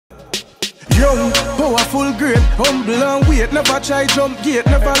Young, powerful, great, humble and wait. Never try jump gate,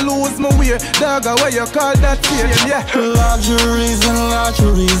 never lose my way. Dog, what you call that fate, yeah. Luxuries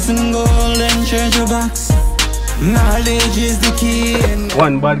and golden treasure box. Knowledge is the key.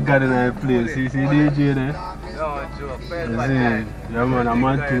 One bad guy in our place, you see DJ there? No, joke. Yeah man, I'm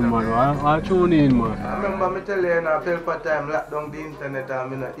mad too man. I tune in man. I remember me tell you in a Pelpa time, lock down the internet and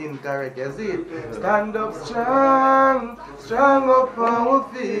I'm not incorrect. You see it? Stand up strong, strong up on our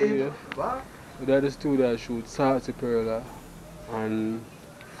feet. Yeah. What? That is two that shoot Salty Perla and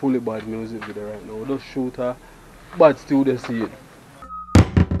fully bad music video right now. We just shoot her, but still they see it.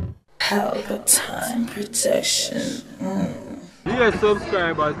 Pelpa time protection. Yes,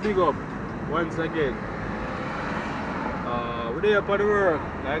 subscribers, big up once again. We're there for the work,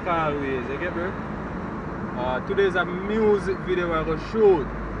 like always, you get me? Today's a music video we're going to shoot.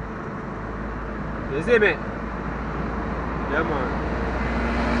 You see me? Yeah man.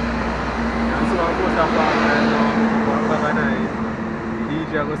 So I'm going to park right now, 1 the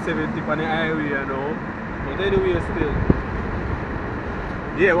DJ go 70 on the highway, you know. But anyway still.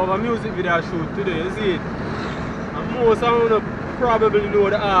 Yeah, we have a music video shoot today, you see it? And most of you probably know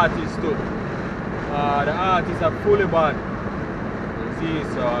the artist too. The artists are fully bad. You see,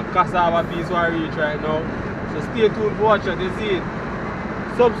 so cassava piece we reach right now. So stay tuned for watch it, you see it.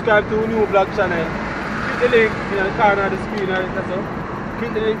 Subscribe to a new vlog channel. Click the link in the corner of the screen right there, so.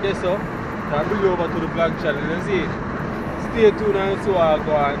 Click the link there, so. I'll bring you over to the vlog channel, you see it. Stay tuned and so I'll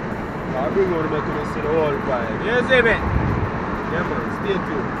go on. I'll bring you over to see the whole vibe. You see me? Yeah man, stay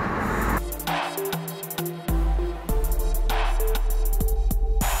tuned.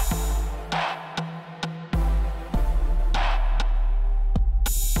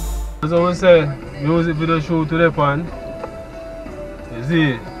 As I was saying, music video shoot to the pan. You see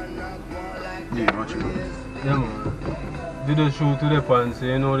it? Yeah, watch it. Yeah man. Video shoot to the pan, so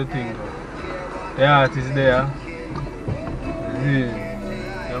you know the thing. The artist there. You see it?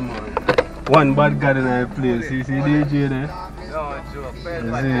 Yeah man. One bad guy in our place. You see DJ there? No, joke. You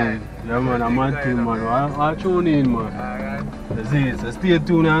see it? Yeah man, I'm mad too man. I'll tune in man. You see it? So stay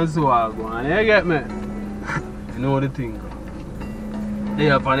tuned and so I'll go on. You get me? You know the thing. They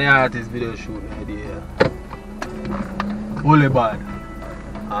up on the artist video shoot idea. Holy bad.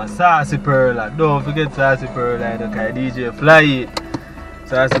 And Saucy Perla. Don't forget Saucy Perla, because DJ fly it.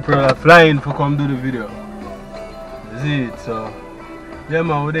 Saucy Perla flying for come do the video. You see it? So yeah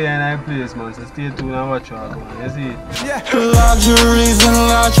man, we're there in our place man, so stay tuned and watch what going on. You see it? Yeah. Luxuries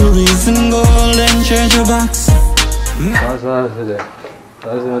and golden treasure box. That's what I said.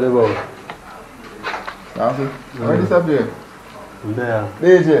 That's what they're about. Saucy? Where disappear? There.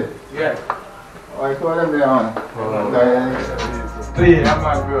 DJ? Yeah. I saw them there, man. Clean, I'm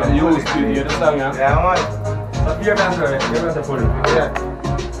man, bro. You used to hear the song, yeah? Yeah, man. So, you're not sorry. You're not sorry. Yeah.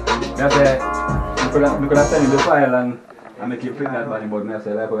 I say, you could have sent me the file and make you print that body, but I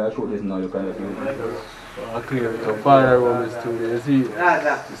say, like, I shoot this now, you can use it. I clear it. So, Father Room is too there.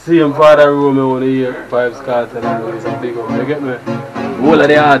 See him, Father Room, I want to hear Five Scott and all this big up. You get me? All of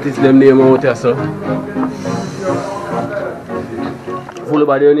the artists, them name out here, so. Full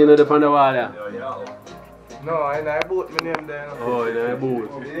body on the on the wall there? No, I bought my name there. Oh, in a boot?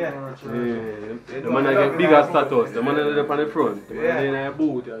 Yeah. The man that get bigger status, the man that is on the front, the man in a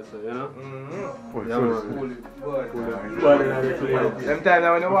boot, you know? Them times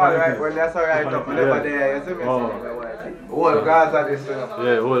when you walk right, when that's alright up, you never there, you see me? Whole Gaza this, you know?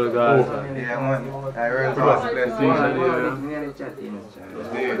 Yeah, whole Gaza. Yeah, man. I real fast place.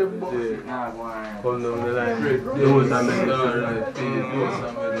 Come down the line. Those are meant to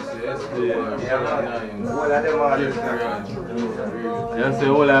All of them are this. You say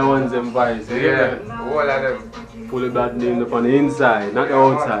all I want them vibes. Yeah, all of them. Fully bad name up on the inside, not the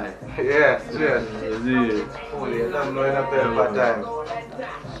outside. Yeah, straight. You see? Fully, I'm not in a Pelpa time.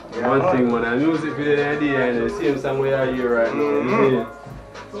 One thing, man, the music video the idea and the same song we are here right now. You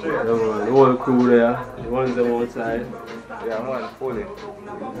see? Yeah, man, the whole crew there, the ones them outside. Yeah, man, fully.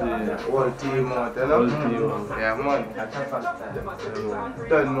 Yeah. Whole team out, you know? Whole team out. Yeah, man.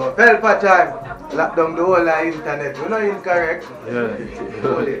 Don't know. Pelpa time. Lock down the whole of the internet. We're not incorrect. Yeah.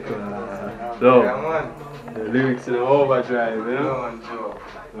 Fully. So, Yeah, man. the lyrics in the overdrive, you know? No, man, joke.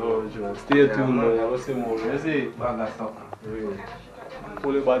 No, sure. Stay tuned, man. I will see more. You see? Bag of stuff.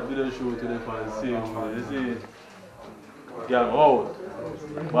 Fully bad video show to the fans. See, man. You see? Gang out.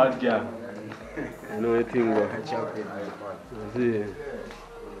 Bad gang. You know the thing, bro. You see?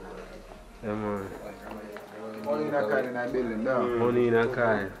 Yeah, man. Money in a car in a building, no? Money in a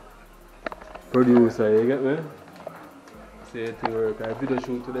car. Producer, you get me? See the thing work. I video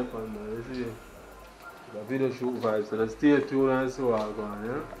shoot to the fan, man. You see? The video shoot vibes, so let's stay tuned and see what going on,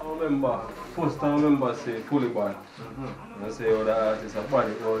 yeah? I remember, first time I remember say fully bad. I say how the artist a bad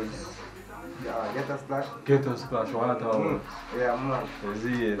it was. Yeah, get a splash. Get a splash, what Yeah, man. You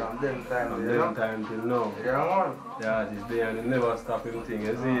see it? From them time, From you know? them time till now. Yeah, man. The artist there and he never stop him thing,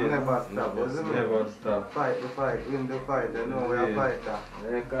 you see it? Never stop, isn't it? Never stop. Fight the fight, win the fight, you know we are fighter.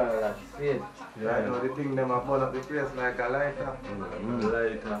 They call that faith. Yeah. I know the thing them are burn up the place like a lighter.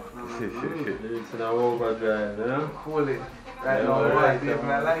 Lighter. It's an overdrive, you know? Fully. Right Yeah, now, right. right, even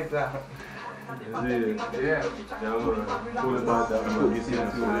a lighter. You see it? Yeah. Yeah, man. Fully bad that man. You see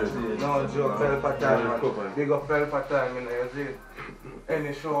it too, you see it? No joke, Pelpa time, man. Big up Pelpa time, you know, you see it.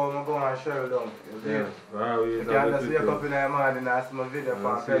 Any show I'm going to shell down, you see Yeah. it. Wow, You can just wake up in the morning and see my video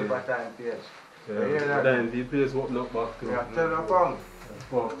from see it. Pelpa time page. Yeah. You hear that? Then the place open up back to Yeah, tell the phone.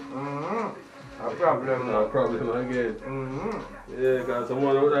 fuck. A problem No now. problem again. Mm-hmm. Yeah, because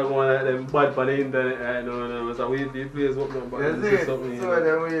someone out there going like them bad for the internet right now. So we the place open up back You and see see it? something. So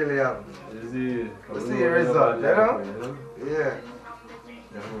them really have. You see it? You see the result, you know? Yeah.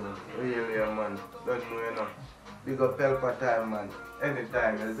 Yeah, man. Really, man. Don't know, you know. Big up Pelpa time, man.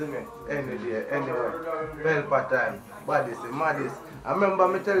 Anytime, you see me? Any day, anywhere. Pelpa time. Bodies, maddest. I remember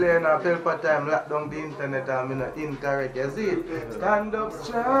me tell you, Pelpa time lock down the internet and I'm not incorrect. You see it? Stand up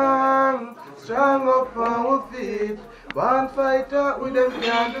strong, strong up on our feet. Born fighter with them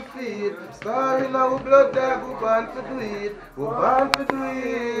can't defeat. Star in our blood dog, we born to do it. We born to do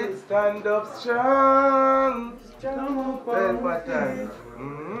it. Stand up strong, strong up on Pelpa time.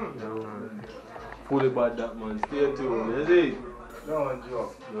 Yeah, man. Fully bad that man. Stay tuned. You see? No one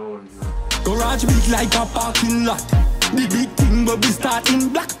joke. No one joke. Garage big like a parking lot. The big thing but we start in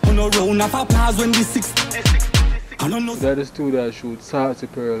black. On a round of applause when the six. I don't know. That is two that shoot Salty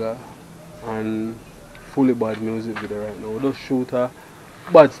Perla and fully bad music video right now. We just shoot a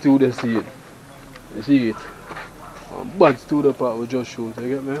bad studio see it. You see it? A bad studio part we just shoot, you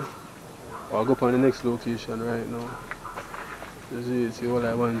get me? I'll go up on the next location right now. You see it, see all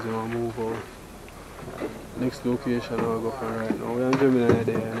the ones you want to move out. Next location I'll go up on right now. We're in Jamaica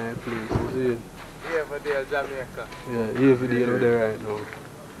there in that place, you see it? Yeah, for there, Jamaica. Yeah, every day there right now.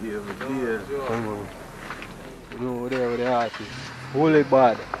 Every day. Come on. You know, there with the artist. Fully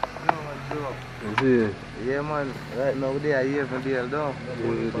bad. No one joke. You see it? Yeah, man. Right now, they are Avondale down.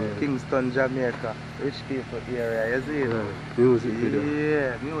 Kingston, Jamaica. Rich people area, you see it? Music video.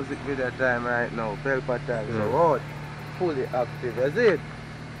 Yeah, music video time right now. Pelpa time. So, what? Fully active, you see it?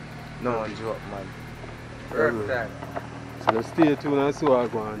 No one joke, man. Work time. So let's stay tuned and see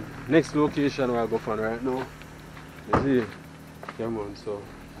what going on. Next location where I go from right now. You see? Come on, so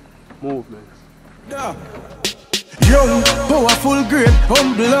movement. Young, powerful, great,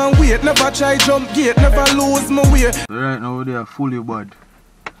 humble and wait. Never try jump gate, never lose my way. Right now they are fully bad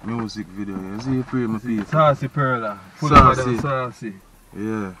music video. You see free my people. Saucy Perla. Saucy. Saucy.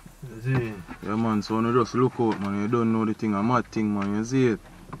 Yeah. You see? Yeah man, so you just look out man. You don't know the thing, a mad thing man, you see it?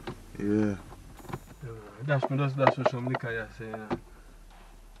 Yeah. Dash me just dash with some liquor you say, you know.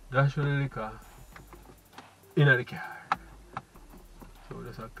 Dash with the liquor in the car. So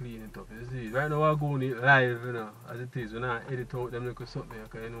just clean it up, you see. Right now we're going it live, you know, as it is. We're not edit out them little something,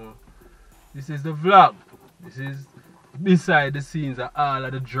 because you know. This is the vlog. This is beside the scenes of all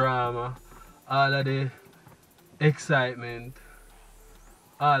of the drama, all of the excitement,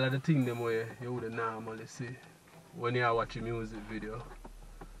 all of the things them where you would normally see when you are watching music video.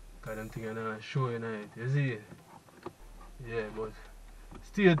 Because them things are not showing it, you see? Yeah, but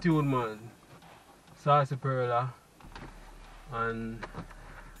stay tuned man. Saucy Perla and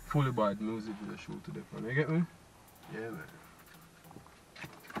fully bad music video shoot today, you get me? Yeah man.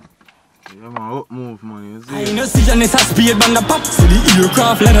 Yeah man, up move man, you see I it? know see Janice has speed bang the pop. See the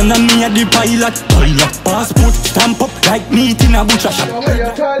aircraft landing on me at the pilot. Pilot passport stamp up like meat in a butcher shop. What you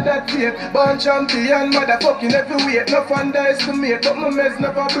call that fate? Born champion, motherfucking heavyweight. No fun dice to mate, but my meds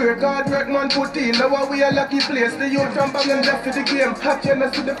never break. Hard work man put in, now we a lucky place. The youth from Bangladesh left for the game. Hot you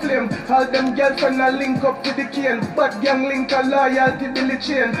to the flame. All them girlfriend a link up to the cane. Bad gang link a loyalty Billy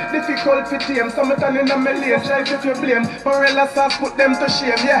chain. Difficult to tame, some turn in a lane. Life if you blame, Morella sauce put them to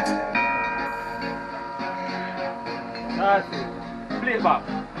shame, yeah. Saucy. Play it back.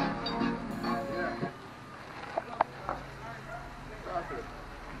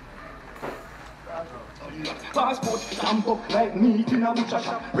 Passport stamp up like meat in a butcher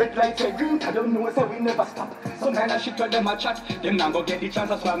shop. Red light say green, I don't know so we never stop. Some kind of shit where them a chat. Them now go get the chance,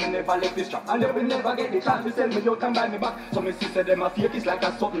 that's why me never left this trap. And they will never get the chance to sell me out and buy me back. So me sister them a fake, it's like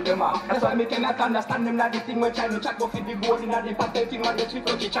a something them a. That's why me cannot understand them like the thing when trying to chat. Go feed the gold in the patent thing when they treat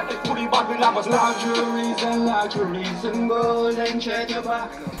for the chat. They fully bad with lagos. Luxuries and gold and check your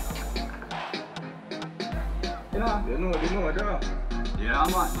back. You know? You know, dog. Yeah,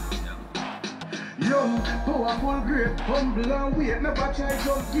 man. Young, powerful, great, humble and wait. Never try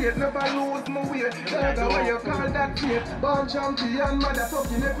jump gate, never lose my way. Dagger, what you call that fate? Born champion,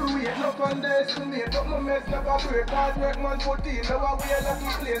 motherfucking every weight. No underestimate, but my mess never break. Hard work, man, put in. Now we a lucky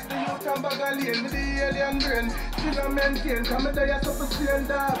place. The youth and bag of lane, with the alien brain. Still a maintain, come and die a sufficient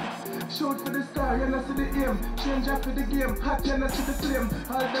dog. Shoot for the star, you know see the aim. Change up for the game, hot you know see the flame.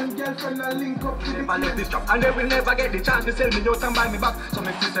 All them girlfriend and link up to the Never let this drop, and they will never get the chance to sell me out and buy me back. So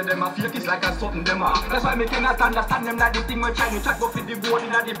me feel say them a fake, it's like a something them are. That's why me cannot understand them like the thing we're trying to chat. Go for the gold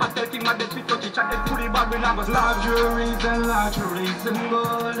in the pastel thing, but they tweet touchy chat. They put the bag when I go luxuries and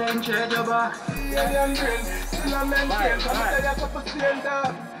gold and treasure box. alien brain. Still a maintain, come and die a sufficient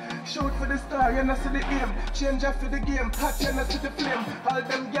dog. Shoot for the star, you know see the aim. Change up for the game, hot you know see the flame. All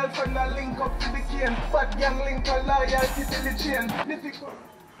them girlfriend a link up to the cane. Bad gang link a loyalty to the chain. Difficult.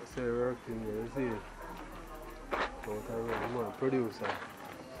 That's how it works in here, you see it? Man, producer.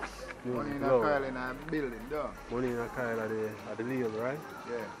 Money in a Kyle in a building, dog. Money in a Kyle at the label, right?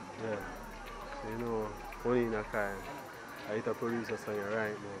 Yeah. So you know, money in a Kyle. I hit a producer song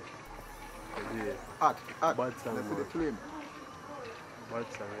right now. You see it? Hot. Bad song, Let's see man. the flame. Bad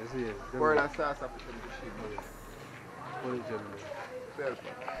song, you see it? World of sauce up to the shit. What is it, man?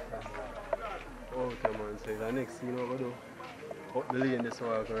 Pelpa. Okay, man, so the next scene we're going to do. Up the lane this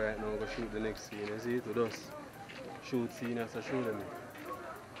walk right now, we're going to shoot the next scene. You see it with us? Shoot scene, so show them.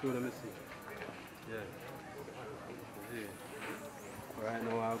 Show them the scene. Yeah. You see it? Right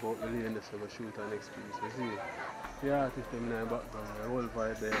now I go up the lane this, so we're shoot our next piece. You see it? The artist them in the background, the whole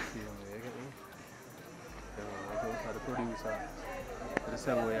vibe there, see them, you get me? Yeah, man, for the producer. For the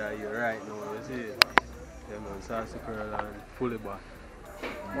song we are here right now, you see it? Yeah, man, Sassy Curl and Fully Back.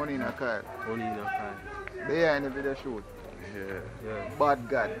 Money in a Kyle. Money in a Kyle. They in the video shoot. Yeah. Bad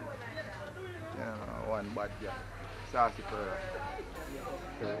God. One bad guy. Sassy Perla.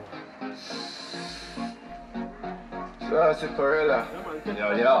 Sassy Perla.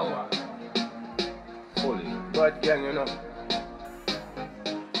 Yo. Fully. Bad gang, you know.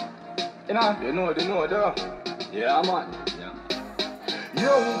 You know, dog. Yeah, man.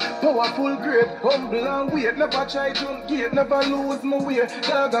 Young, powerful, great, humble and wait. Never try jump gate, never lose my way.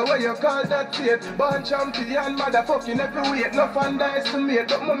 Dagger, what you call that fate? Born champion, motherfucking every weight. No underestimate,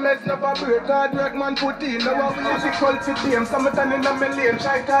 but my mess never break. Hard work, man, put in. Now we difficult to tame. Something in my lane,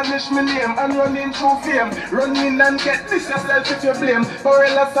 try tarnish my name and run in through fame. Run in and get this yourself if you blame. Or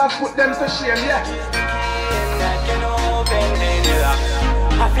else I put them to shame, yeah.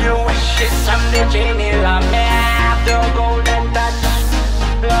 A few wishes from the genie, I may have the golden touch.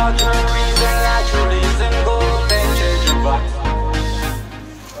 Luxuries and gold and treasure box.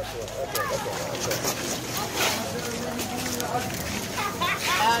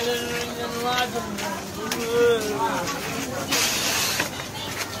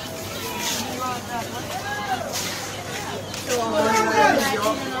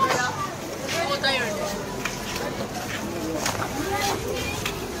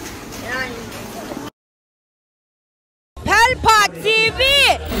 Pelpa TV!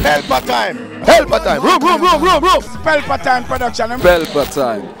 Pelpa time! Pelpa time! Room! Pelpa time production! Pelpa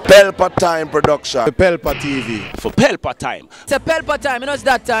time! Pelpa time production! Pelpa TV! For Pelpa time! It's a Pelpa time, you know it's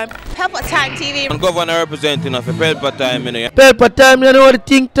that time. Pelpa time TV! I'm governor representing of Pelpa time, you know. Pelpa time, you know what the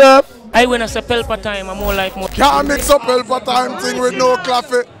thing tough? I when I say Pelpa time, I'm more like more. Can't mix up Pelpa time thing with no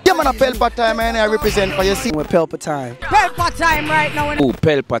coffee. Yeah, man, a Pelpa time, man. I represent for you. See, with Pelpa time. Pelpa time right now. Oh,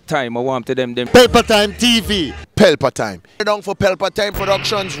 Pelpa time. I want to them. Pelpa time TV. Pelpa time. Down for Pelpa time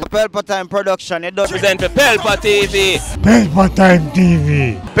productions. Pelpa time production. It does represent for Pelpa TV. Pelpa time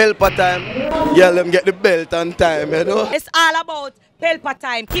TV. Pelpa time. Yeah, let them get the belt on time, you know. It's all about Pelpa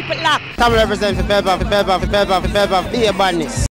time. Keep it locked. Come represent for Pelpa, Be a badness.